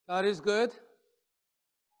God is good.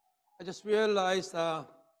 I just realized I've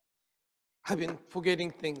been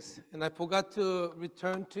forgetting things, and I forgot to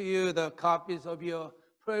return to you the copies of your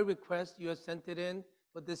prayer request. You have sent it in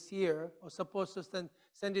for this year. I was supposed to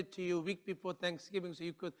send it to you a week before Thanksgiving so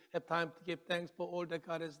you could have time to give thanks for all that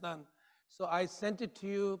God has done. So I sent it to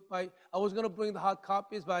you I was going to bring the hard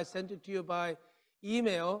copies, but I sent it to you by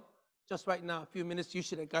email just right now. A few minutes, you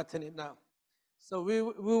should have gotten it now. So we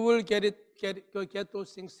will get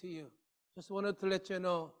those things to you. Just wanted to let you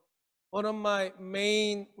know, one of my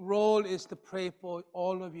main role is to pray for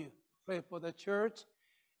all of you, pray for the church,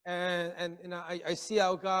 and I see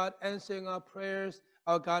our God answering our prayers.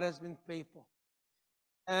 Our God has been faithful,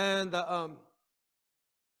 and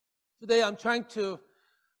today I'm trying to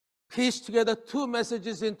piece together two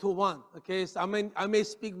messages into one. Okay, so I may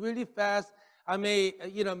speak really fast. I may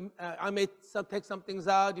take some things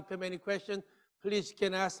out. If you have any questions, please you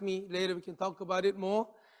can ask me later. We can talk about it more.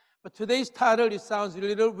 But today's title, it sounds a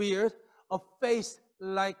little weird, A Face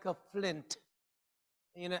Like a Flint.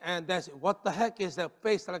 And that's it. What the heck is a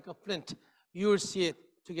face like a flint? You'll see it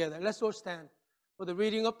together. Let's all stand for the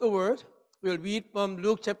reading of the word. We'll read from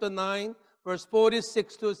Luke chapter 9, verse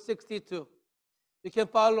 46 to 62. You can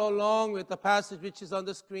follow along with the passage which is on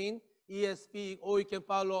the screen, ESV, or you can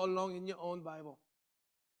follow along in your own Bible.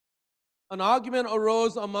 An argument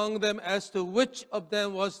arose among them as to which of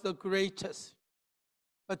them was the greatest.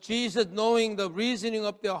 But Jesus, knowing the reasoning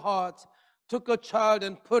of their hearts, took a child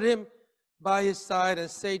and put him by his side and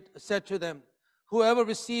said to them, "Whoever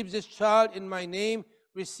receives this child in my name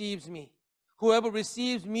receives me. Whoever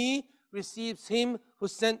receives me receives him who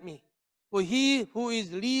sent me. For he who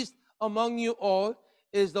is least among you all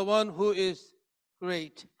is the one who is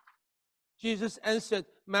great." Jesus answered,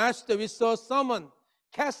 "Master, we saw someone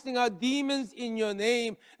casting out demons in your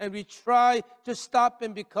name, and we try to stop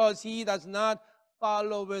him because he does not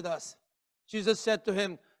follow with us." Jesus said to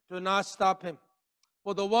him, "Do not stop him,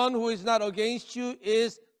 for the one who is not against you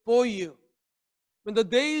is for you." When the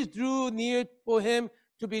days drew near for him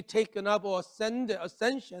to be taken up or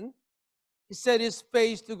ascension, he set his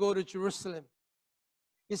face to go to Jerusalem.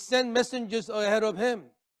 He sent messengers ahead of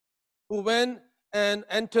him, who went and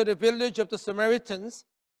entered the village of the Samaritans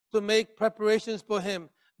to make preparations for him.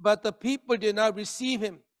 But the people did not receive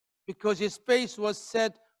him, because his face was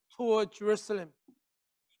set toward Jerusalem.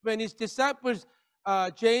 When his disciples,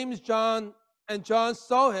 James, John, and John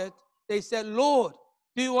saw it, they said, "Lord,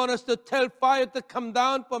 do you want us to tell fire to come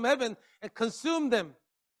down from heaven and consume them?"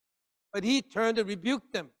 But he turned and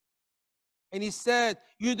rebuked them. And he said,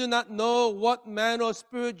 "You do not know what manner of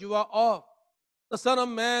spirit you are of. The Son of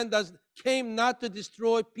Man came not to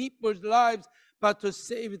destroy people's lives, but to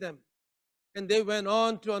save them." And they went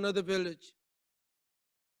on to another village.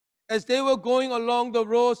 As they were going along the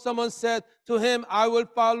road, someone said to him, "I will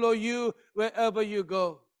follow you wherever you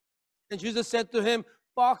go." And Jesus said to him,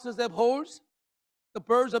 "Foxes have holes, the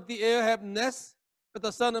birds of the air have nests, but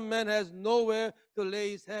the Son of Man has nowhere to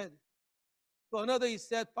lay his head." To another he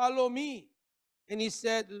said, "Follow me." And he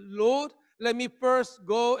said, "Lord, let me first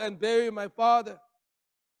go and bury my father."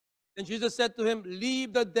 And Jesus said to him,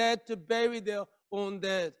 "Leave the dead to bury their own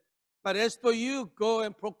dead. But as for you, go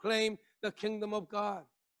and proclaim the kingdom of God."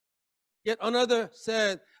 Yet another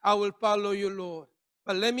said, "I will follow you, Lord,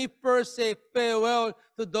 but let me first say farewell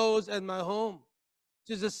to those at my home."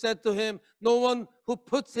 Jesus said to him, "No one who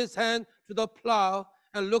puts his hand to the plow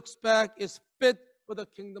and looks back is fit for the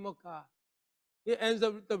kingdom of God." Here ends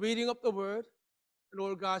the reading of the word. And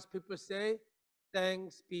all God's people say,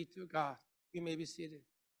 "Thanks be to God." You may be seated.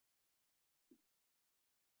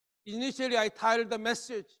 Initially, I titled the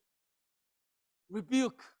message,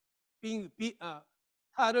 "Rebuke,"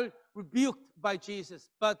 titled "Rebuked by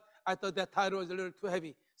Jesus." But I thought that title was a little too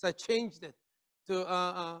heavy, so I changed it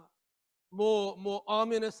to more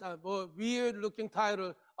ominous, more weird-looking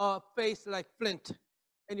title, "A Face Like Flint."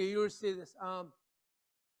 And you'll see this.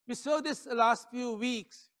 We saw this the last few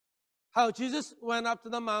weeks, how Jesus went up to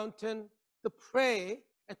the mountain to pray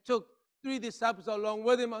and took 3 disciples along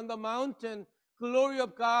with him on the mountain. Glory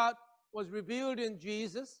of God was revealed in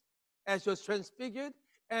Jesus as he was transfigured.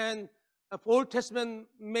 And Old Testament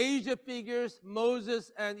major figures,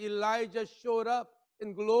 Moses and Elijah, showed up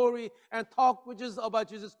in glory and talked with Jesus about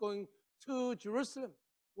Jesus going to Jerusalem,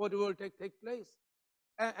 what will take place.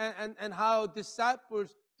 And how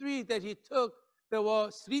disciples, 3 that he took, they were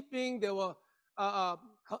sleeping, they were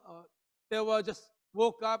just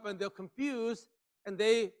woke up and they're confused, and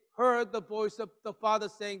they heard the voice of the Father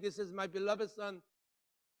saying, "This is my beloved Son,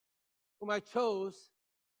 whom I chose,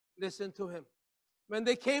 listen to him." When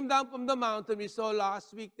they came down from the mountain, we saw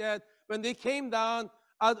last week that when they came down,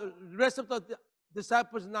 the rest of the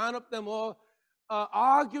disciples, 9 of them were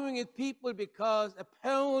arguing with people because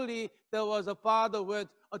apparently there was a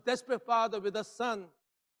desperate father with a son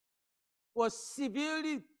who was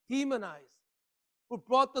severely demonized, who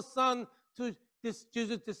brought the son to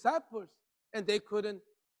Jesus' disciples, and they couldn't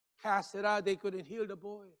cast it out, they couldn't heal the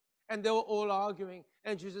boy. And they were all arguing,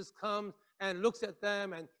 and Jesus comes and looks at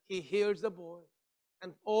them, and he heals the boy.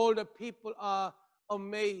 And all the people are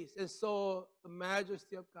amazed and saw the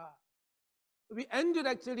majesty of God. We ended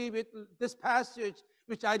actually with this passage,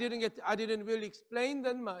 which I didn't really explain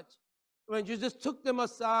that much. When Jesus took them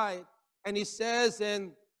aside, and it says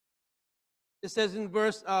in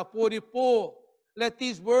verse 44, let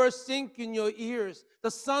these words sink in your ears.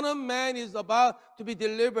 The Son of Man is about to be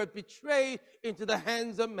delivered, betrayed into the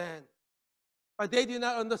hands of man. But they did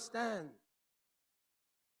not understand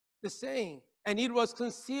the saying, and it was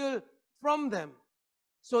concealed from them,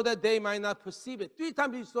 so that they might not perceive it. 3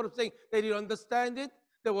 times he's sort of saying they didn't understand it.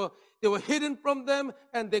 They were hidden from them,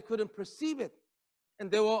 and they couldn't perceive it.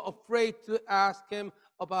 And they were afraid to ask him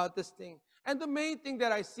about this thing. And the main thing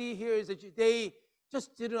that I see here is that they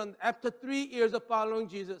just didn't, after 3 years of following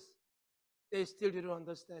Jesus, they still didn't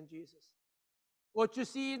understand Jesus. What you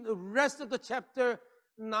see in the rest of the chapter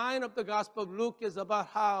 9 of the Gospel of Luke is about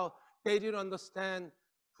how they didn't understand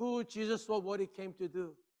who Jesus was, what he came to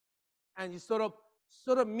do. And he sort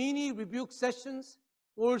of mini rebuke sessions,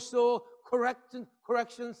 also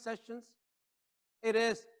correction sessions. It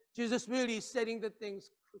is Jesus really setting the things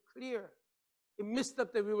clear. In the midst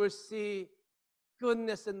of that, we will see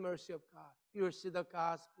goodness and mercy of God. You will see the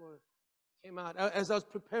gospel came out. As I was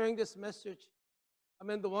preparing this message,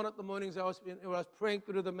 one of the mornings I was praying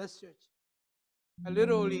through the message, I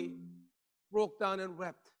literally broke down and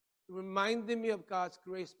wept. It reminded me of God's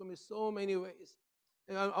grace for me so many ways.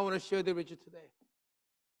 And I want to share that with you today.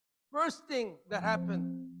 First thing that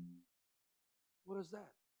happened, what is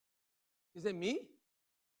that? Is it me?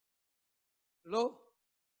 Hello?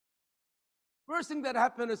 First thing that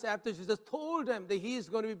happened is after Jesus told them that he is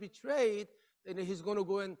going to be betrayed, and he's going to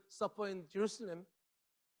go and suffer in Jerusalem.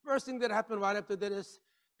 First thing that happened right after that is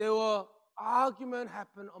there were argument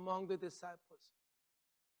happened among the disciples.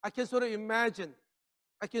 I can sort of imagine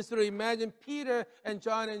Peter and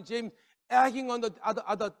John and James arguing on the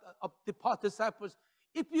other disciples.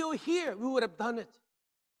 If you were here, we would have done it.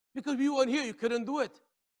 Because we weren't here, you couldn't do it.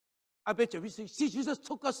 I bet you. We see, Jesus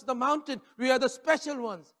took us to the mountain. We are the special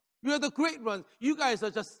ones. We are the great ones. You guys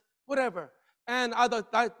are just whatever. And other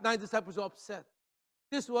 9 disciples were upset.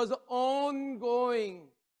 This was an ongoing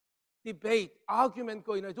debate, argument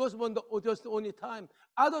going on. It wasn't just the only time.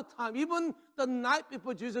 Other time, even the night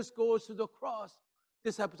before Jesus goes to the cross,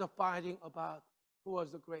 disciples are fighting about who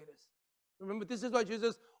was the greatest. Remember, this is why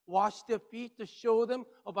Jesus washed their feet to show them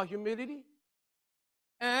about humility.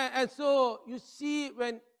 And so you see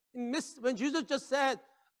when Jesus just said,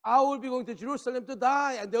 I will be going to Jerusalem to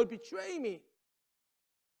die and they'll betray me.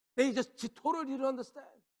 They totally didn't understand.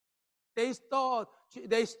 They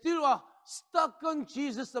still are stuck on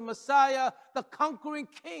Jesus, the Messiah, the conquering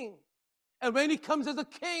king. And when he comes as a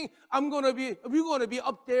king, we're going to be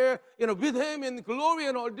up there, with him in glory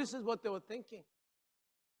and all. This is what they were thinking.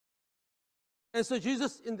 And so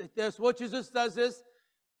what Jesus does is,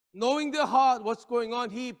 knowing their heart, what's going on,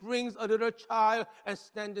 he brings a little child and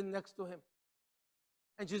standing next to him.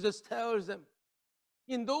 And Jesus tells them,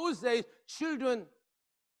 in those days, children,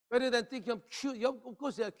 rather than thinking of cute, of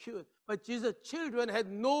course they are cute, but children had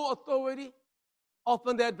no authority.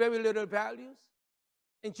 Often they had very little values.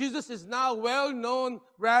 And Jesus is now a well-known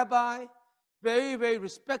rabbi, very, very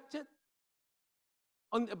respected.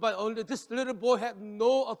 But only this little boy had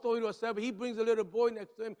no authority whatsoever. He brings a little boy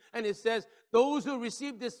next to him, and it says, those who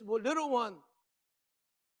receive this little one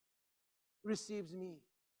receives me.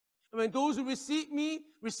 And when those who receive me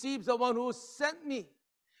receives the one who sent me.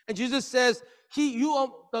 And Jesus says,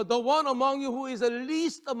 the one among you who is the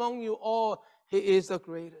least among you all, he is the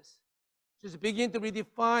greatest. Just begin to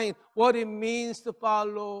redefine what it means to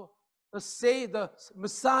follow the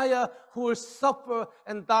Messiah who will suffer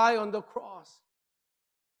and die on the cross.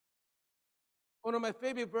 One of my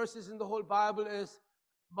favorite verses in the whole Bible is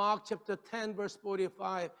Mark chapter 10, verse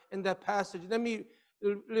 45, in that passage. Let me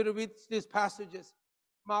read these passages.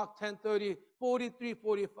 Mark 10, 43,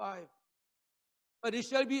 45. But it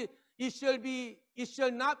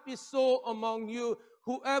shall not be so among you.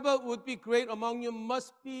 Whoever would be great among you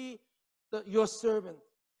must be your servant.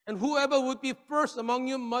 And whoever would be first among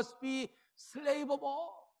you must be slave of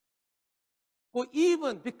all.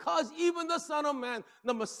 Because even the Son of Man,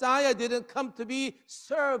 the Messiah, didn't come to be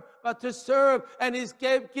served, but to serve, and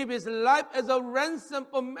give his life as a ransom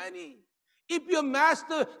for many. If your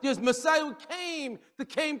master, this Messiah who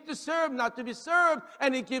came to serve, not to be served,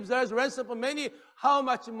 and he gives us ransom for many, how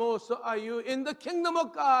much more so are you in the kingdom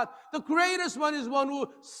of God? The greatest one is one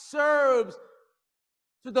who serves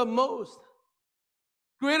to the most.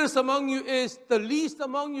 Greatest among you is the least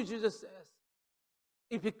among you, Jesus says.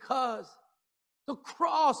 It's because the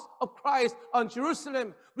cross of Christ on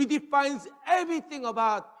Jerusalem redefines everything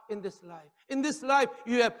about in this life. In this life,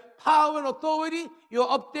 you have power and authority.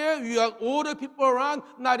 You're up there. You have order people around,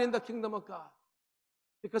 not in the kingdom of God.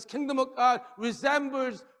 Because kingdom of God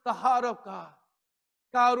resembles the heart of God.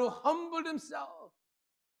 God who humbled himself.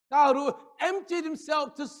 God who emptied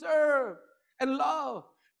himself to serve and love.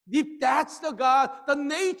 If that's the God, the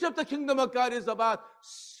nature of the kingdom of God is about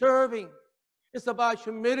serving. It's about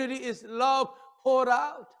humility. It's love poured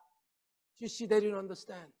out. You see, they didn't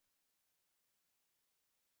understand.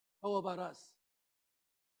 How about us?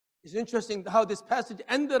 It's interesting how this passage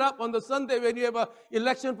ended up on the Sunday when you have an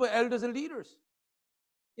election for elders and leaders.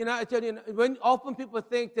 You know, I tell you, when often people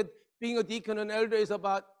think that being a deacon and elder is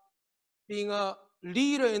about being a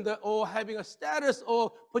leader in the or having a status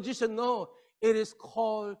or position. No, it is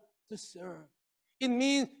called to serve. It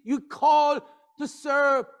means you call to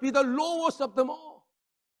serve, be the lowest of them all.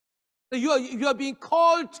 You are being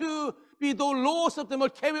called to be the lowest of them all,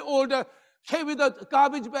 carry the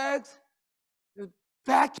garbage bags,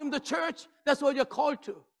 vacuum the church. That's what you're called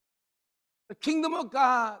to. The kingdom of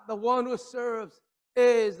God, the one who serves,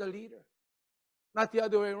 is the leader, not the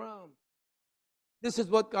other way around. This is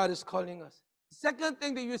what God is calling us. The second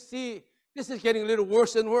thing that you see, this is getting a little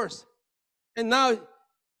worse and worse. And now,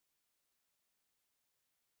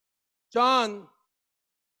 John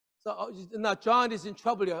is in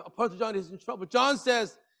trouble here. Apostle John is in trouble. John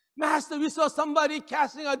says, Master, we saw somebody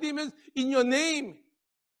casting out demons in your name.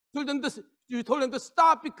 You told them to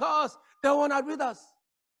stop because they were not with us.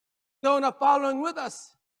 They were not following with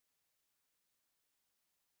us.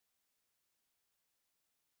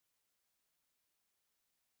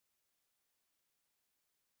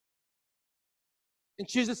 And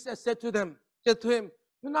Jesus said to him, do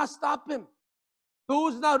not stop him.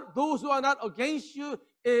 Those who are not against you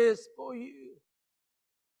is for you.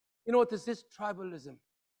 You know what this is? Tribalism.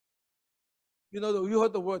 You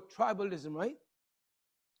heard the word tribalism, right?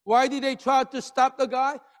 Why did they try to stop the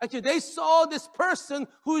guy? Actually, they saw this person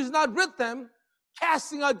who is not with them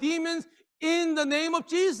casting out demons in the name of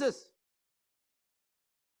Jesus.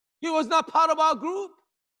 He was not part of our group.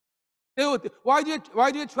 Why did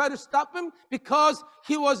you try to stop him? Because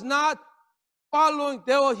he was not following.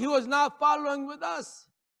 He was not following with us.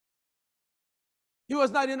 He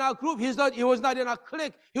was not in our group. He was not in our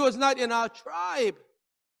clique. He was not in our tribe.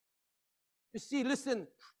 You see, listen,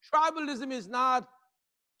 tribalism is not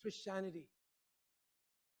Christianity.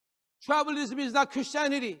 Tribalism is not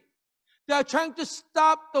Christianity. They are trying to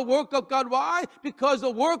stop the work of God. Why? Because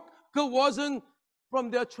the work wasn't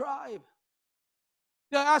from their tribe.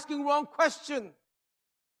 They're asking wrong question.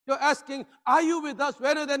 They're asking, are you with us?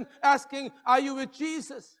 Rather than asking, are you with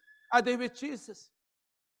Jesus? Are they with Jesus?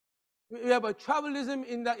 We have a tribalism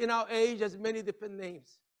in our age has many different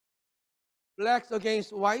names. Blacks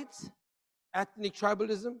against whites, ethnic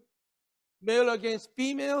tribalism. Male against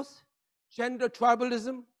females, gender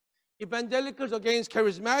tribalism. Evangelicals against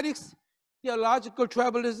charismatics, theological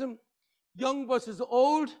tribalism. Young versus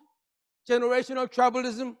old, generational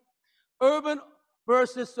tribalism. Urban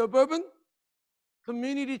versus suburban,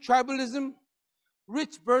 community tribalism,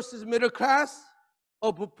 rich versus middle class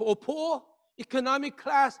or poor, economic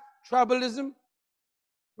class tribalism,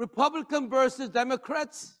 Republican versus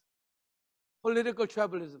Democrats, political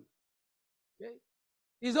tribalism. Okay?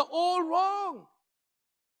 These are all wrong.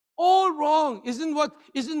 All wrong. Isn't this what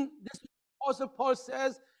Apostle Paul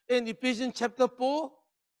says in Ephesians chapter 4?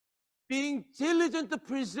 Being diligent to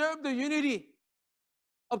preserve the unity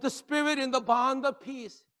of the Spirit in the bond of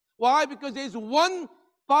peace. Why? Because there's one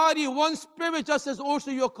body, one Spirit, just as also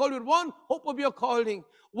you're called with one hope of your calling.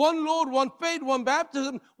 One Lord, one faith, one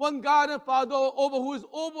baptism, one God and Father over who is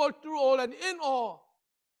over, through all, and in all.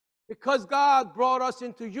 Because God brought us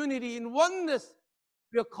into unity, in oneness,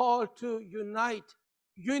 we are called to unite.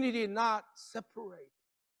 Unity, not separate.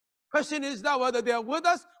 Question is not whether they are with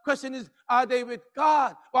us. Question is, are they with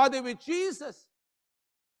God? Or are they with Jesus?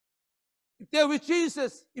 If they're with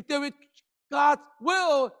Jesus, if they're with God's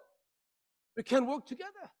will, we can work together.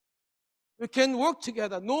 We can work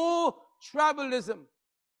together. No tribalism.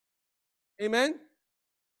 Amen?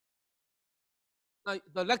 Now,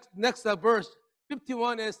 the next verse,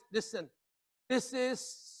 51 is, listen, this is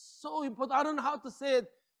so important. I don't know how to say it.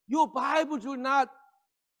 Your Bible should not,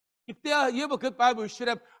 you have a good Bible, you should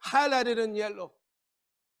have highlighted in yellow.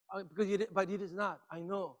 But it is not. I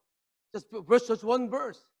know. Just one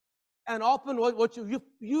verse. And often what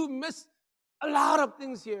you miss a lot of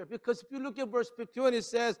things here, because if you look at verse 51, it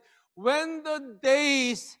says, when the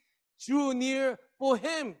days drew near for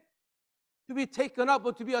him to be taken up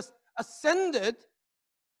or to be ascended,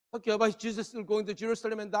 okay, about Jesus still going to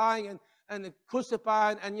Jerusalem and dying and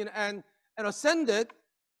crucified and ascended,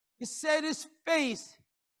 he set his face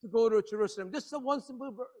to go to Jerusalem. This is one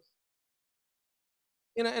simple verse.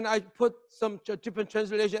 And I put some different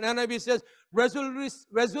translation. NIV says,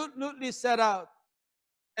 resolutely set out.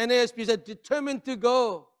 NASB said, determined to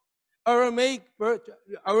go. Aramaic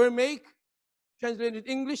translated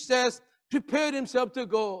English says, prepared himself to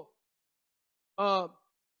go.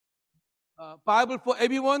 Bible for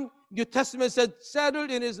everyone, New Testament said,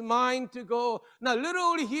 settled in his mind to go. Now,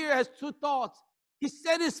 literally here has two thoughts. He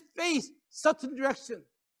set his face certain direction.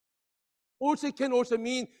 Also can also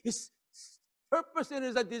mean his purpose and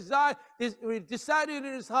his desire, he decided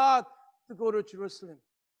in his heart to go to Jerusalem.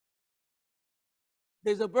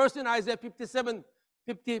 There's a verse in Isaiah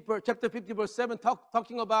chapter 50, verse 7,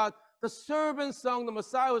 talking about the servant song, the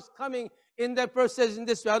Messiah was coming. In that verse says in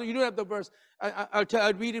this way, you don't have the verse,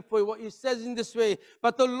 I'll read it for you. What it says in this way,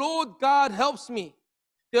 but the Lord God helps me.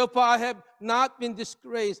 Therefore I have not been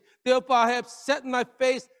disgraced. Therefore I have set my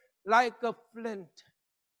face like a flint.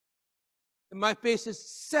 And my face is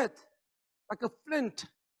set like a flint.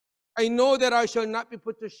 I know that I shall not be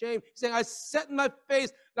put to shame. He's saying, I set my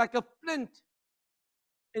face like a flint.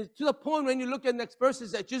 And to the point when you look at the next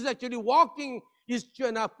verses that Jesus actually walking his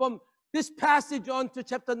journey. Now from this passage on to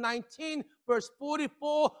chapter 19, verse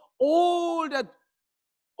 44, all that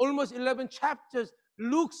almost 11 chapters,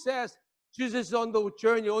 Luke says Jesus is on the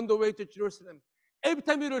journey, on the way to Jerusalem. Every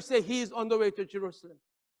time he will say he is on the way to Jerusalem,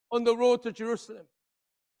 on the road to Jerusalem.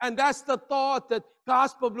 And that's the thought that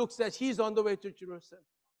Gospel of Luke says he's on the way to Jerusalem.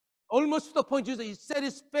 Almost to the point Jesus, he set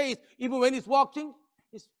his face, even when he's walking,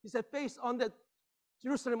 he said face on that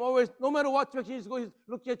Jerusalem, always, no matter what direction he's going, he's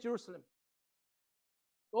looking at Jerusalem.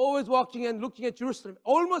 Always walking and looking at Jerusalem,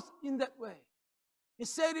 almost in that way. He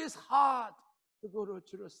said his heart to go to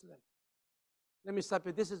Jerusalem. Let me stop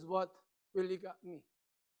it. This is what really got me.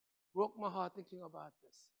 Broke my heart thinking about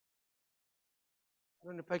this. I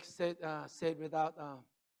don't know if I can say it without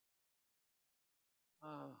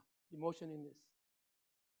emotion in this.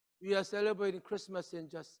 We are celebrating Christmas in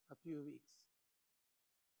just a few weeks.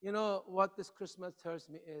 You know what this Christmas tells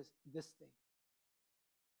me is this thing.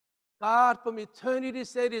 God from eternity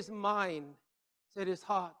set his mind, set his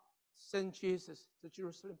heart, send Jesus to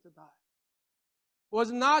Jerusalem to die. It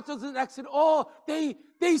was not just an accident. Oh, they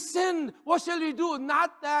sinned. What shall we do?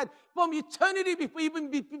 Not that. From eternity,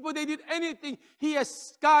 before they did anything,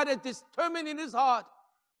 God had determined in his heart,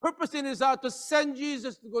 purpose in his heart to send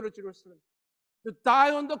Jesus to go to Jerusalem, to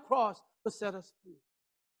die on the cross to set us free.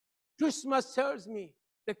 Christmas tells me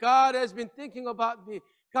that God has been thinking about me.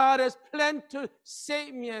 God has planned to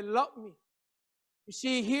save me and love me. You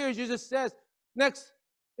see, here Jesus says, next,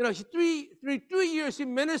 3 years he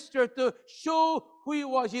ministered to show who he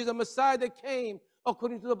was. He's a Messiah that came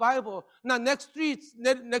according to the Bible. Now, next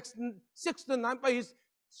 6 to 9, but he's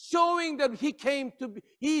showing that he came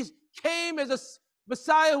as a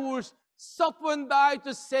Messiah who will suffer and die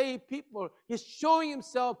to save people. He's showing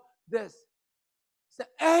himself this. So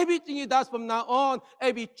everything he does from now on,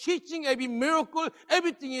 every teaching, every miracle,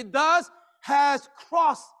 everything he does has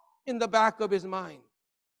cross in the back of his mind.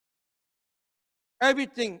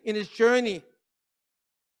 Everything in his journey.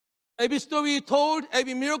 Every story he told,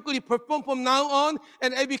 every miracle he performed from now on,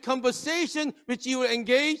 and every conversation which he will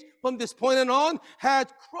engage from this point on had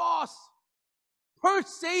cross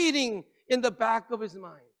pulsating in the back of his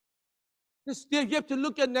mind. You have to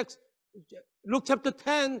look at Luke chapter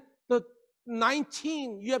 10 to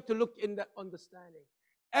 19, you have to look in that understanding.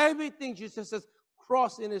 Everything Jesus says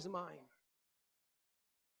cross in his mind.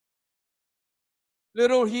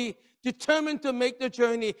 Little he determined to make the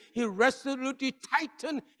journey. He resolutely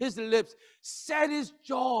tightened his lips, set his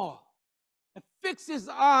jaw, and fixed his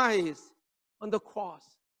eyes on the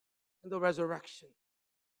cross and the resurrection.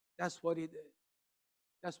 That's what he did.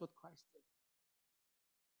 That's what Christ did.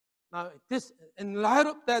 Now, in light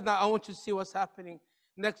of that, now I want you to see what's happening.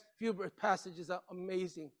 Next few passages are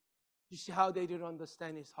amazing. You see how they didn't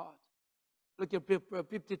understand his heart. Look at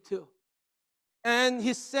 52. And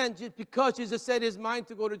he sent, because Jesus set his mind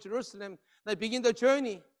to go to Jerusalem, they begin the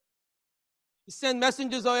journey. He sent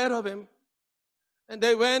messengers ahead of him, and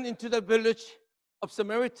they went into the village of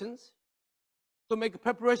Samaritans to make a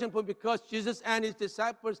preparation for, because Jesus and his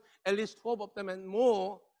disciples, at least 12 of them and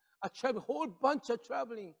more, are traveling, a whole bunch are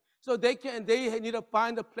traveling. So they need to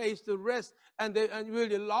find a place to rest and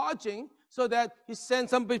really lodging, so that he sent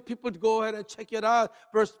some people to go ahead and check it out.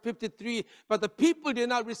 Verse 53, but the people did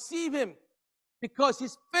not receive him because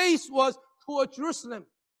his face was toward Jerusalem.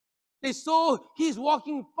 They saw he's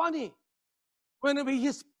walking funny. Whenever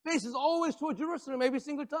his face is always toward Jerusalem every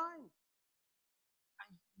single time.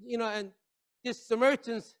 And these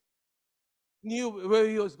Samaritans knew where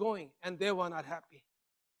he was going, and they were not happy.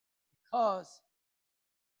 Because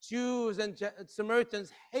Jews and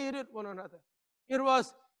Samaritans hated one another. It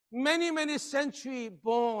was many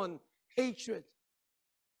century-born hatred.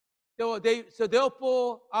 So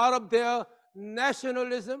therefore, out of their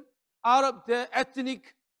nationalism, out of their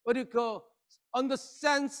ethnic,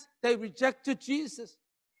 sense, they rejected Jesus.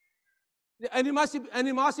 The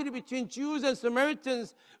animosity between Jews and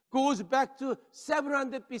Samaritans goes back to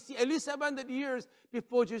 700 BC, at least 700 years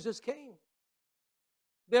before Jesus came.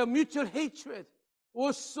 Their mutual hatred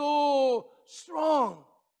was so strong.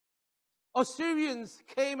 Assyrians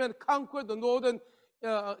came and conquered the northern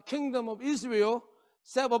kingdom of Israel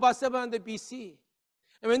about 700 BC.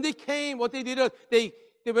 And when they came, what they did,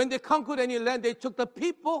 when they conquered any land, they took the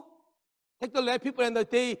people, and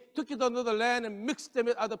they took it to another land and mixed them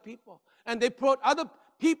with other people. And they brought other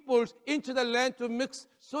peoples into the land to mix,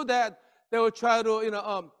 so that they would try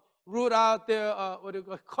to, root out their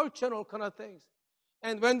culture and all kind of things.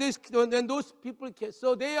 And when those people came,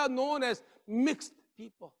 so they are known as mixed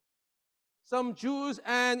people. Some Jews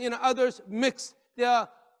and others mixed. They are,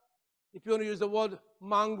 if you want to use the word,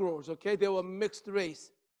 mongrels. Okay, they were mixed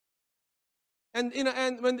race. And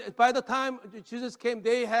by the time Jesus came,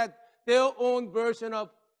 they had their own version of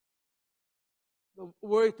the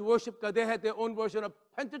way to worship God. They had their own version of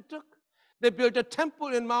Pentateuch. They built a temple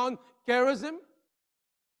in Mount Gerizim,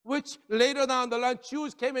 which later down the line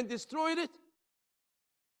Jews came and destroyed it.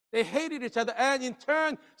 They hated each other, and in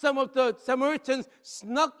turn, some of the Samaritans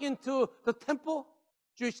snuck into the temple,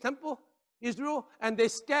 Jewish temple, Israel, and they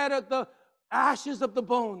scattered the ashes of the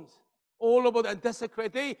bones all over and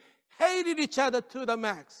desecrated. They hated each other to the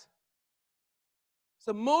max.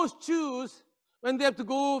 So most Jews, when they have to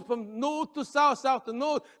go from north to south, south to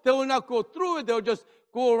north, they will not go through it. They will just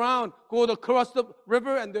go around, go across the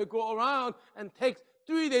river, and they'll go around and take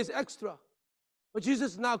 3 days extra. But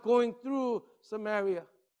Jesus is now going through Samaria.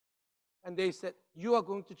 And they said, you are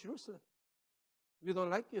going to Jerusalem. We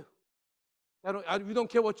don't like you. We don't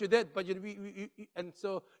care what you did, but and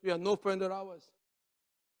so you are no friend of ours.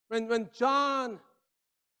 When John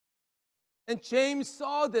and James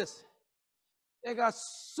saw this, they got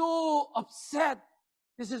so upset.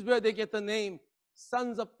 This is where they get the name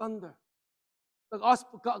Sons of Thunder.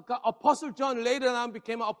 The Apostle John later on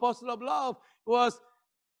became an apostle of love. Was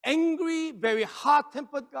angry, very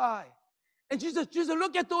hot-tempered guy. And Jesus,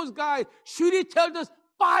 look at those guys. Should he tell us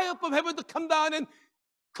fire from heaven to come down and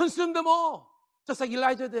consume them all? Just like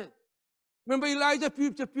Elijah did. Remember Elijah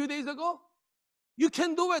a few days ago? You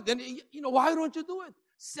can do it. Then, why don't you do it?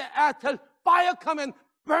 Tell fire come and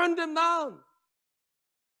burn them down.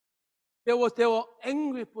 They were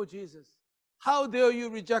angry for Jesus. How dare you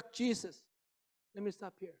reject Jesus? Let me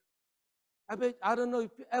stop here. I don't know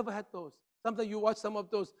if you ever had those. Sometimes you watch some of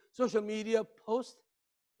those social media posts.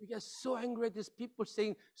 You get so angry at these people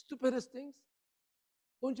saying stupidest things.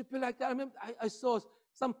 Don't you feel like that? I remember I saw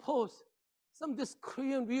some post, this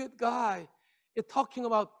Korean weird guy is talking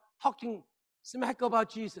smack about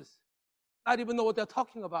Jesus. Not even know what they're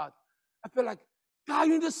talking about. I feel like, God,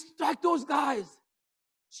 you need to strike those guys.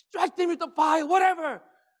 Strike them with the fire, whatever.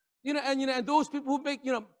 And those people who make,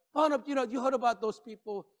 fun of, you heard about those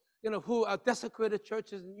people, who desecrated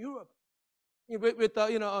churches in Europe.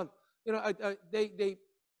 They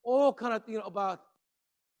all kind of, about,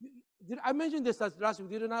 I mentioned this last week,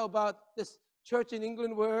 did you know about this church in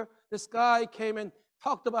England where this guy came and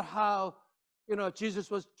talked about how, Jesus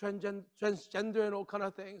was transgender and all kind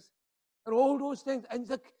of things, and all those things, and he's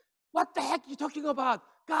like, what the heck are you talking about?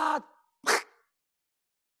 God,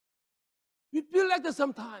 we feel like that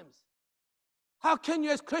sometimes. How can you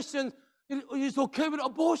as Christians, it's okay with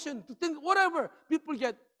abortion, to think, whatever, people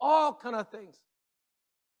get all kind of things.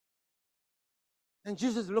 And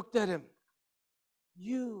Jesus looked at him.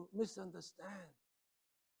 You misunderstand.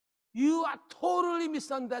 You are totally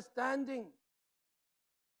misunderstanding.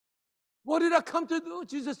 What did I come to do?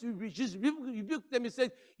 Jesus rebuked them. He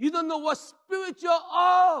said, you don't know what spirit you're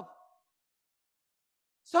of.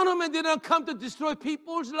 Son of Man did not come to destroy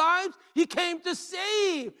people's lives. He came to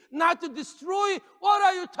save, not to destroy. What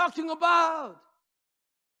are you talking about?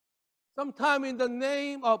 Sometime in the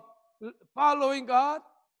name of following God,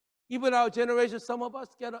 even our generation, some of us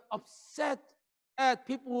get upset at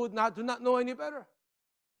people who do not know any better.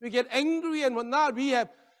 We get angry and whatnot. We have,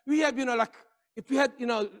 like, if we had,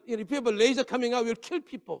 if we have a laser coming out, we'll kill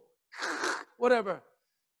people. Whatever.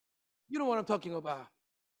 You know what I'm talking about.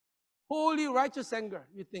 Holy, righteous anger,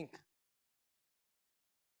 you think.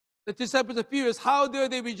 The disciples are furious. How dare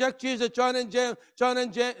they reject Jesus? John and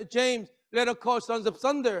James, later called sons of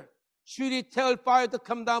thunder. Should he tell fire to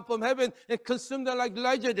come down from heaven and consume them like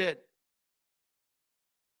Elijah did?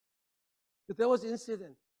 But there was an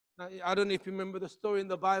incident. Now, I don't know if you remember the story in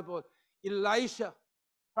the Bible. Elisha,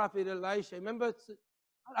 prophet Elisha. Remember?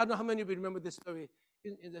 I don't know how many of you remember this story.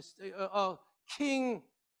 King,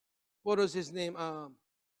 what was his name?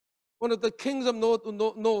 One of the kings of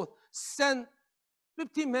north sent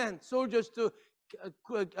 50 men, soldiers, to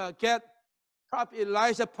get prophet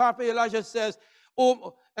Elijah. Prophet Elijah says,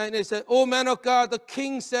 and they said, "Oh man of God, the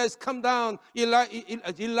king says, come down."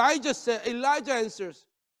 Elijah answers,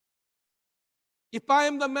 "If I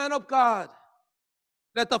am the man of God,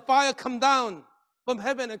 let the fire come down from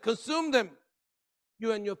heaven and consume them,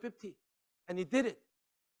 you and your 50. And he did it.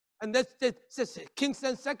 And that's the king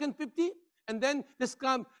sends second 50, and then this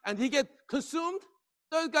comes, and he get consumed.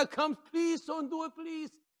 Third guy comes, "Please don't do it,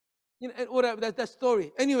 please." And whatever, that's that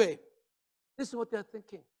story. Anyway, this is what they're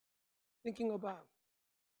thinking about.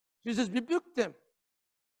 Jesus rebuked them.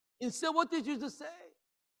 Instead, what did Jesus say?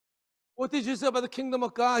 What did Jesus say about the kingdom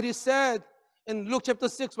of God? He said in Luke chapter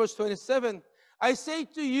 6, verse 27, "I say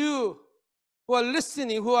to you who are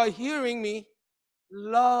listening, who are hearing me,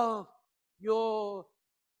 love your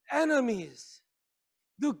enemies.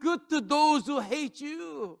 Do good to those who hate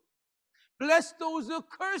you. Bless those who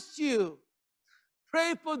curse you.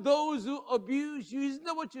 Pray for those who abuse you." Isn't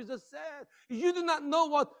that what Jesus said? You do not know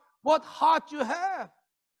what heart you have.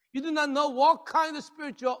 You do not know what kind of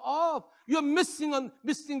spirit you're of. You're missing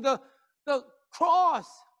the cross.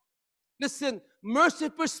 Listen,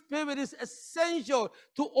 merciful spirit is essential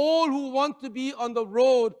to all who want to be on the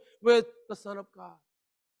road with the Son of God.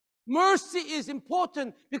 Mercy is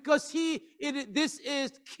important because this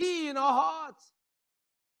is key in our hearts.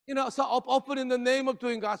 So often in the name of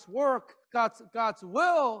doing God's work, God's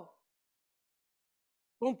will,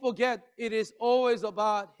 don't forget, it is always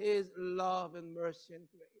about His love and mercy and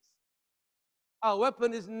grace. Our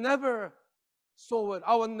weapon is never sword.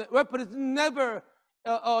 Our weapon is never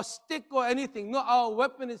a stick or anything. No, our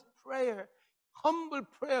weapon is prayer, humble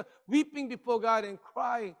prayer, weeping before God and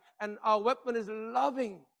crying. And our weapon is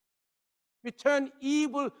loving. Return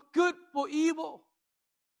evil, good for evil.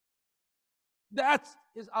 That's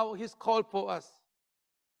His call for us.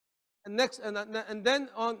 And next, and then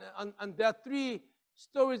there are three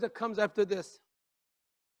stories that comes after this.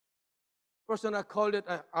 First one, I called it,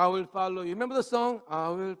 "I will follow you." Remember the song? "I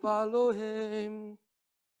will follow him."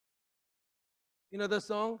 You know the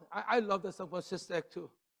song? I love the song from Sister Act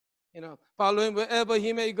too. Follow him wherever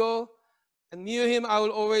he may go, and near him I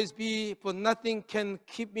will always be, for nothing can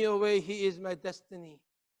keep me away. He is my destiny.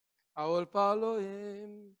 I will follow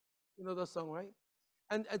him. You know the song, right?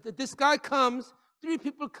 And this guy comes, three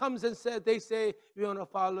people comes and they say, "We want to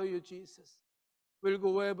follow you, Jesus. We'll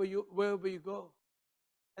go wherever you go."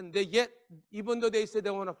 And yet, even though they said they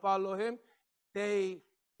want to follow him, they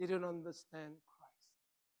didn't understand Christ.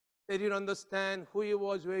 They didn't understand who he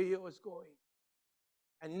was, where he was going.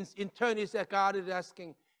 And in turn, God is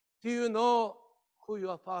asking, do you know who you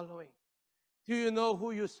are following? Do you know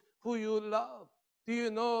who you love? Do you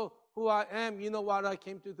know who I am? You know what I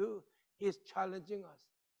came to do? He is challenging us.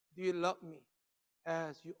 Do you love me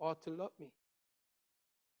as you ought to love me?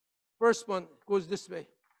 First one goes this way.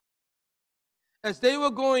 As they were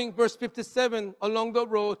going, verse 57, along the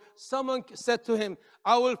road, someone said to him,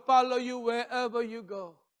 "I will follow you wherever you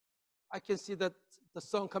go." I can see that the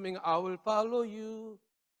song coming, "I will follow you."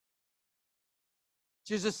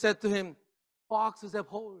 Jesus said to him, "Foxes have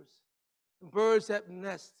holes, birds have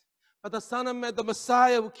nests, but the Son of Man, the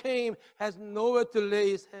Messiah who came, has nowhere to lay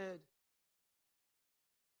his head."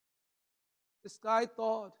 This guy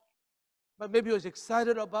thought, but maybe he was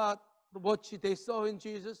excited about what they saw in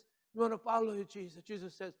Jesus. "You want to follow you, Jesus?"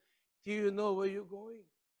 Jesus says, "Do you know where you're going?"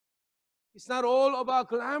 It's not all about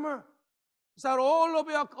glamour. It's not all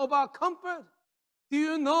about comfort. Do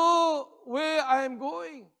you know where I am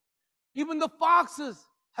going? Even the foxes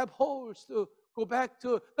have holes to go back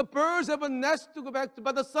to. The birds have a nest to go back to,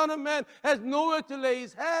 but the Son of Man has nowhere to lay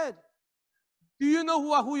his head. Do you know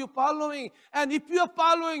who you're following? And if you're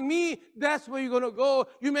following me, that's where you're going to go.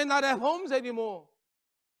 You may not have homes anymore.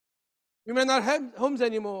 You may not have homes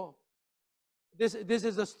anymore. This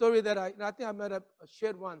is a story that I think I might have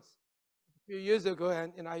shared once a few years ago,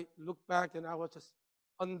 and I looked back and I was just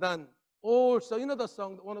undone. Oh, so you know the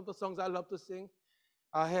song, one of the songs I love to sing?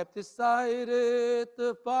 I have decided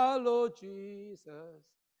to follow Jesus.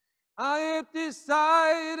 I have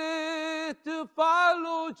decided to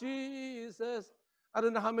follow Jesus. I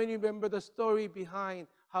don't know how many remember the story behind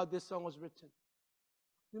how this song was written.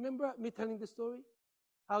 Remember me telling the story?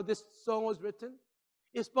 How this song was written?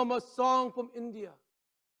 It's from a song from India,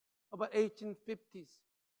 about 1850s.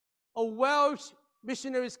 A Welsh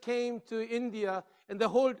missionaries came to India, and the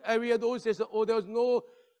whole area those days, there was no,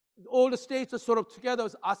 all the states were sort of together. It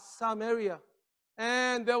was Assam area,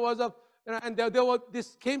 and there was a, and there was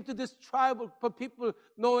this came to this tribe of people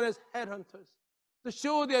known as headhunters. To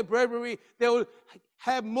show their bravery, they will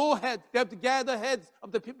have more heads. They have to gather heads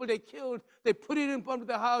of the people they killed. They put it in front of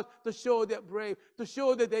the house to show they're brave, to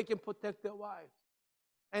show that they can protect their wives.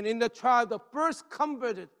 And in the tribe, the first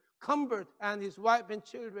convert and his wife and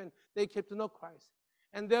children, they came to know Christ.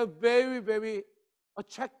 And they're very, very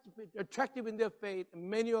attractive in their faith. And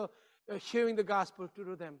many are hearing the gospel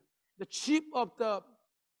through them. The chief of the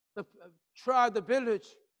tribe, the village,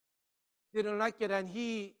 didn't like it, and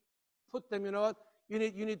he put them, you know what? You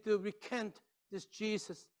need to recant this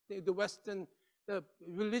Jesus, the Western, the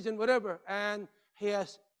religion, whatever. And he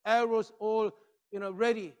has arrows all,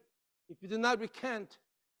 ready. If you do not recant,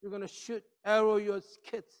 you're going to shoot, arrow your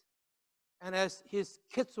kids. And as his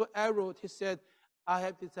kids were arrowed, he said, I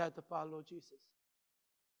have decided to follow Jesus.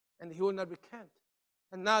 And he will not recant.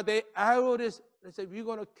 And now they arrowed this. They said, we're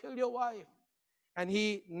going to kill your wife. And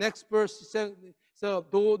he, next verse, he said, so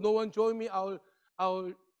though no one join me, I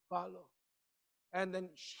will follow. And then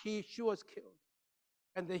she was killed.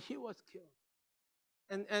 And then he was killed.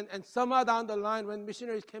 And somehow down the line, when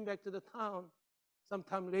missionaries came back to the town,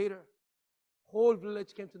 sometime later, whole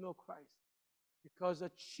village came to know Christ. Because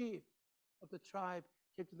the chief of the tribe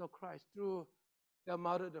came to know Christ through their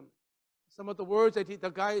martyrdom. Some of the words that the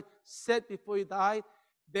guy said before he died,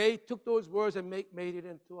 they took those words and made it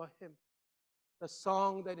into a hymn. The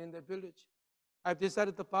song that in the village, I've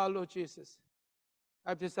decided to follow Jesus.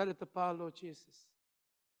 I've decided to follow Jesus.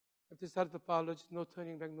 I've decided to follow Jesus. No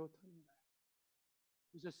turning back, no turning back.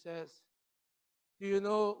 Jesus says, do you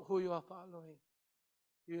know who you are following?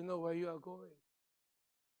 Do you know where you are going?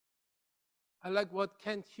 I like what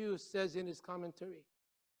Kent Hughes says in his commentary.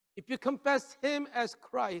 If you confess him as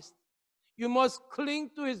Christ, you must cling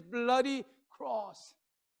to his bloody cross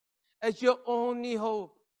as your only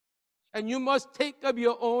hope. And you must take up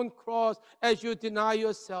your own cross as you deny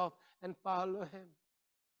yourself and follow him.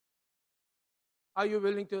 Are you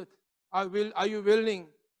willing to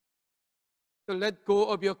let go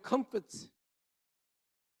of your comforts?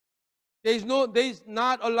 There's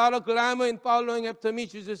not a lot of glamour in following after me.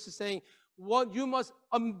 Jesus is saying, you must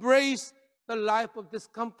embrace the life of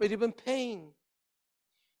discomfort, even pain.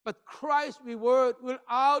 But Christ's reward will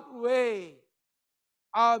outweigh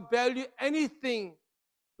our value anything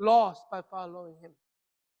lost by following him.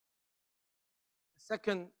 The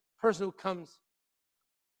second person who comes,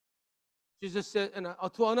 Jesus said, and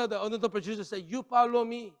to another person, Jesus said, you follow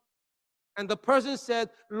me. And the person said,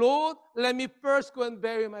 Lord, let me first go and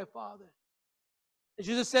bury my father. And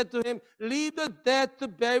Jesus said to him, leave the dead to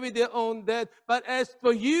bury their own dead. But as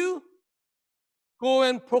for you, go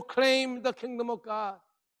and proclaim the kingdom of God.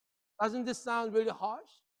 Doesn't this sound really harsh?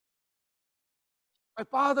 My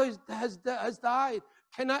father has died.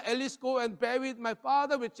 Can I at least go and bury my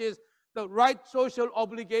father, which is the right social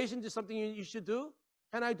obligation, is something you should do?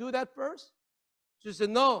 Can I do that first? She said,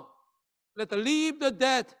 no. Let them leave the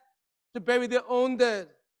dead to bury their own dead.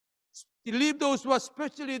 Leave those who are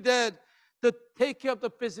spiritually dead to take care of the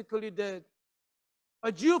physically dead.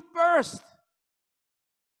 But you first.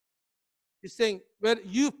 He's saying, well,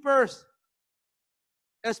 you first.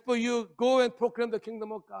 As for you, go and proclaim the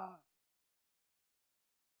kingdom of God.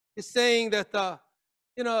 He's saying that that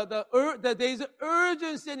there is an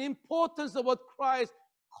urgency and importance of what Christ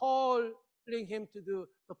calling him to do.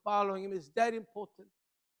 The following him is that important,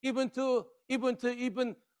 even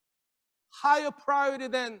higher priority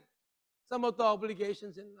than some of the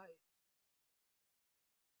obligations in life.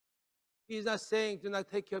 He's not saying do not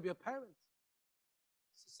take care of your parents.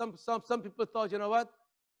 Some people thought, you know what?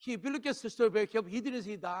 If you look at Sister very carefully,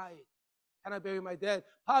 he died. Can I bury my dad?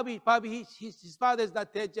 Probably his father is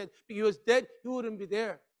not dead yet. If he was dead, he wouldn't be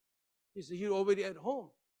there. He's already at home.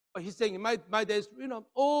 But he's saying, my dad is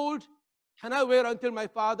old. Can I wait until my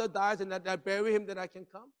father dies and I bury him, then I can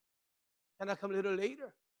come? Can I come a little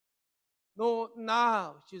later? No,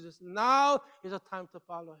 now, Jesus. Now is the time to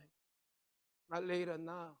follow him. Not later,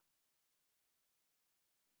 now.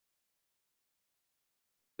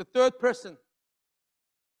 The third person,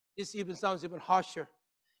 this even sounds even harsher.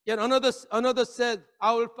 Yet another said,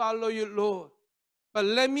 I will follow you, Lord. But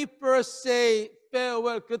let me first say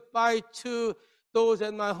farewell, goodbye to those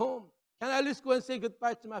at my home? Can I at least go and say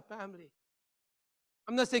goodbye to my family?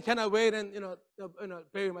 I'm not saying can I wait and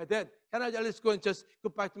bury my dead. Can I at least go and just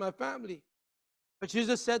goodbye to my family? But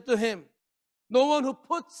Jesus said to him, no one who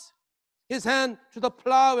puts his hand to the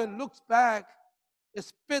plow and looks back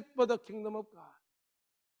is fit for the kingdom of God.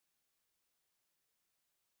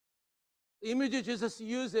 The image Jesus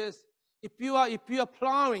uses, if you are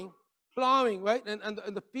plowing, right, and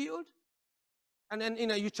in the field, and then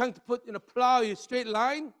you're trying to put in a plow a straight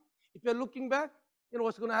line. If you're looking back, you know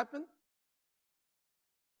what's going to happen?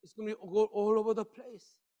 It's going to go all over the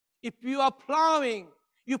place. If you are plowing,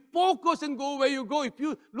 you focus and go where you go. If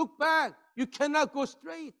you look back, you cannot go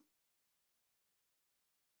straight.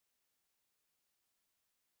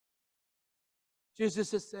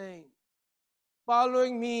 Jesus is saying,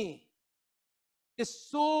 following me is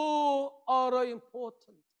so utterly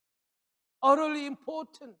important. Utterly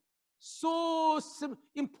important. So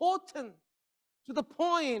important to the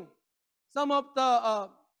point some of the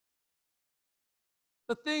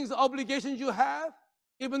things, the obligations you have,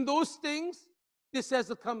 even those things, this has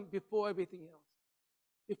to come before everything else.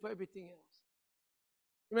 Before everything else.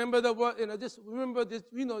 Remember the word, just remember this,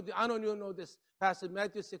 I don't even know this passage,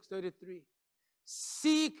 Matthew 6:33.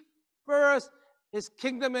 Seek first his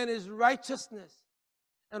kingdom and his righteousness.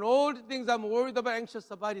 And all the things I'm worried about, anxious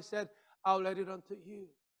about, he said, I'll let it unto you.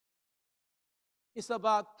 It's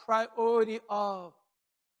about priority of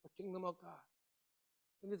the kingdom of God.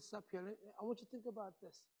 Let me stop here. I want you to think about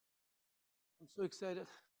this. I'm so excited.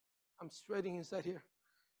 I'm sweating inside here.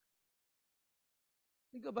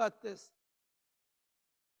 Think about this.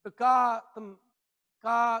 The God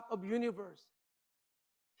of the universe,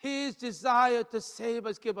 his desire to save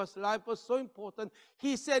us, give us life was so important.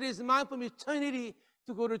 He said his mind from eternity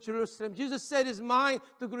to go to Jerusalem. Jesus said his mind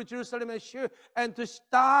to go to Jerusalem and to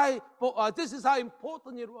die for us. This is how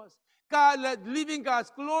important it was. God, leaving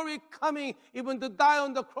God's glory, coming even to die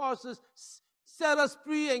on the crosses, set us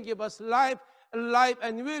free and give us life,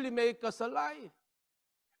 and really make us alive.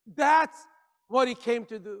 That's what he came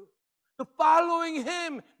to do. The following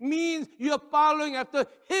him means you're following after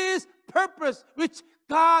his purpose, which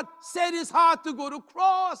God set his heart to go to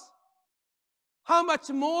cross. How much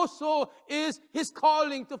more so is his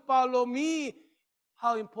calling to follow me?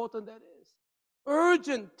 How important that is.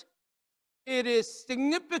 Urgent. It is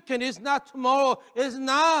significant. It's not tomorrow. It's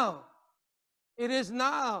now. It is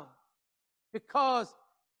now. Because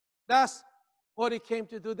that's what he came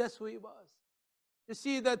to do. That's who he was. You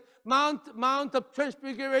see that Mount of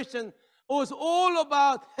Transfiguration was all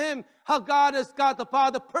about him, how God has got the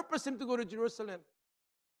Father purposed him to go to Jerusalem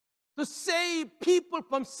to save people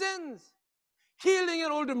from sins. Healing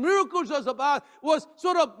and all the miracles was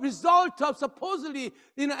sort of result of supposedly,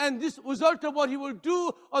 and this result of what he will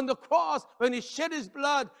do on the cross when he shed his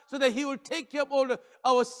blood so that he will take care of all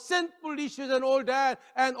our sinful issues and all that,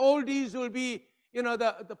 and all these will be,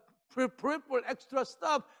 the peripheral extra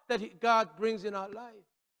stuff that God brings in our life.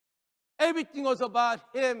 Everything was about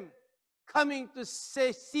him coming to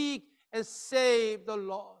seek and save the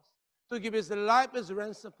lost, to give his life as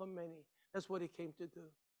ransom for many. That's what he came to do.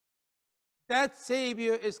 That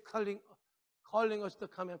Savior is calling us to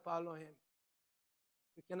come and follow him.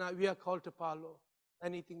 We are called to follow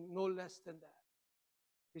anything no less than that.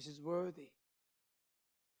 This is worthy.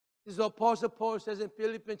 This is what Apostle Paul says in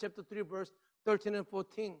Philippians chapter 3, verse 13 and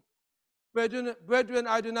 14. Brethren,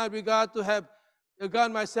 I do not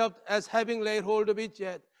regard myself as having laid hold of it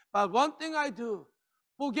yet. But one thing I do,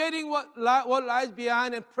 forgetting what lies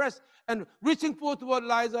behind and reaching forth to what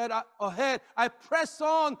lies ahead, I press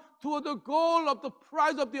on toward the goal of the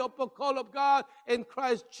prize of the upper call of God in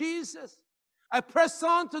Christ Jesus. I press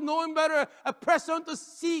on to know him better. I press on to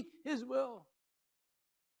seek his will.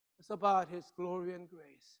 It's about his glory and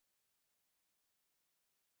grace.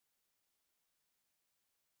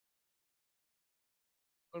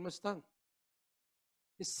 Almost done.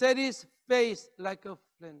 He set his face like a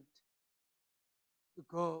flint to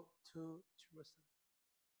go to Jerusalem.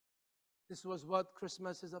 This was what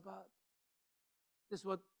Christmas is about. This is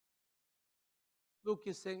what Luke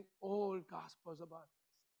is saying all Gospels about.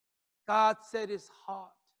 God set his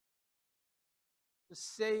heart to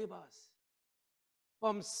save us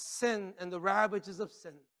from sin and the ravages of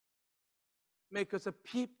sin. Make us a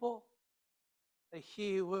people that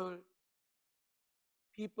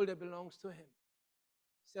people that belongs to him.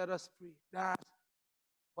 Set us free. That's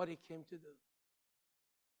what he came to do.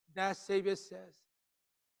 That Savior says,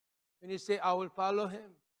 when you say, I will follow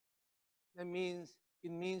him, it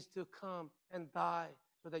means to come and die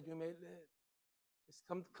so that you may live. It's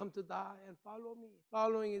come to die and follow me.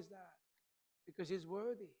 Following is that, because he's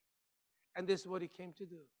worthy. And this is what he came to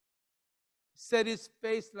do. Set his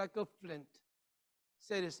face like a flint.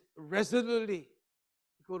 Set his resolutely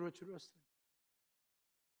go to Jerusalem.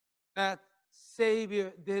 That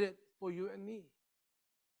Savior did it for you and me.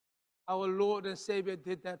 Our Lord and Savior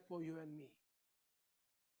did that for you and me.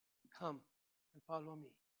 Come and follow me.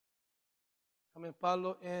 Come and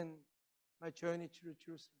follow in my journey to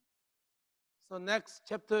Jerusalem. So next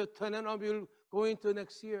chapter 29, we'll go into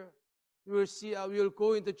next year. We will see how we'll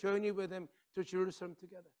go into journey with him to Jerusalem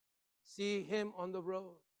together. See him on the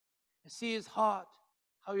road. See his heart,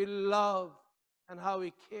 how he loved and how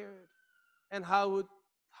he cared and how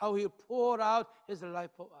he poured out his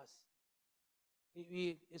life for us.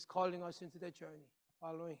 He is calling us into that journey,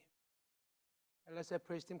 following him. And let's have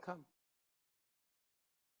praise him come.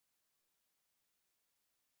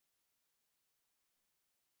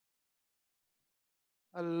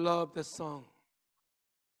 I love this song.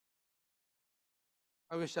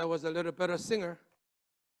 I wish I was a little better singer,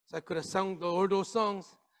 so I could have sung all those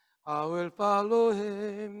songs. I will follow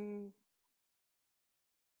him.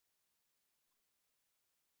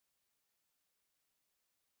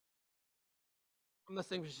 I'm not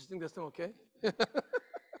saying we should sing this song, okay?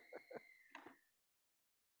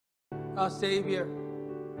 Our Savior,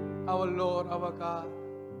 our Lord, our God,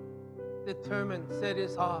 determined, set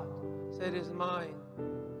his heart, set his mind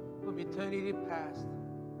from eternity past,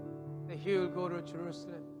 that he will go to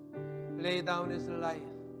Jerusalem, lay down his life,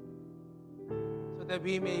 so that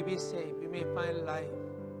we may be saved, we may find life.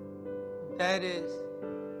 That is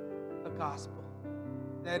the gospel.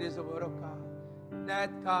 That is the word of God.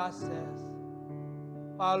 That God says,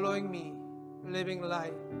 following me, living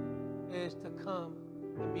life, is to come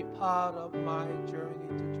and be part of my journey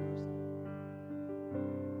to Jerusalem.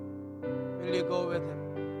 Will you go with him?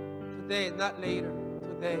 Today, not later.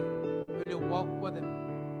 Today, will you walk with him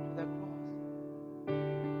to that cross?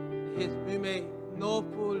 We may know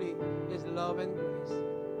fully his love and grace,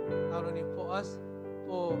 not only for us,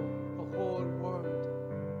 for the whole world.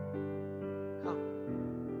 Come.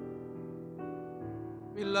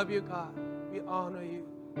 We love you, God. We honor you,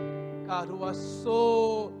 God, who are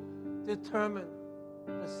so determined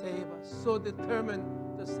to save us, so determined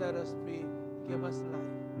to set us free, give us life.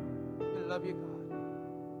 We love you, God.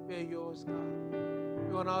 We are yours, God.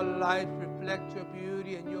 We want our life reflect your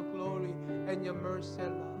beauty and your glory and your mercy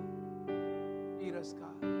and love. Lead us,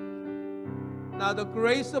 God. Now the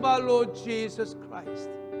grace of our Lord Jesus Christ,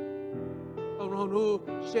 the one who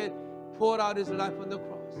poured out his life on the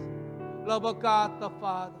cross, love of God the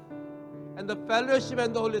Father, and the fellowship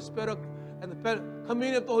and the Holy Spirit, and the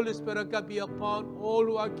communion of the Holy Spirit of God be upon all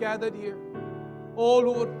who are gathered here, all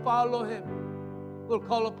who would follow him, will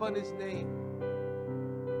call upon his name.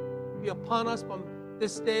 Be upon us from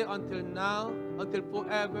this day until now, until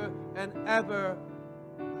forever and ever.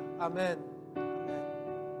 Amen.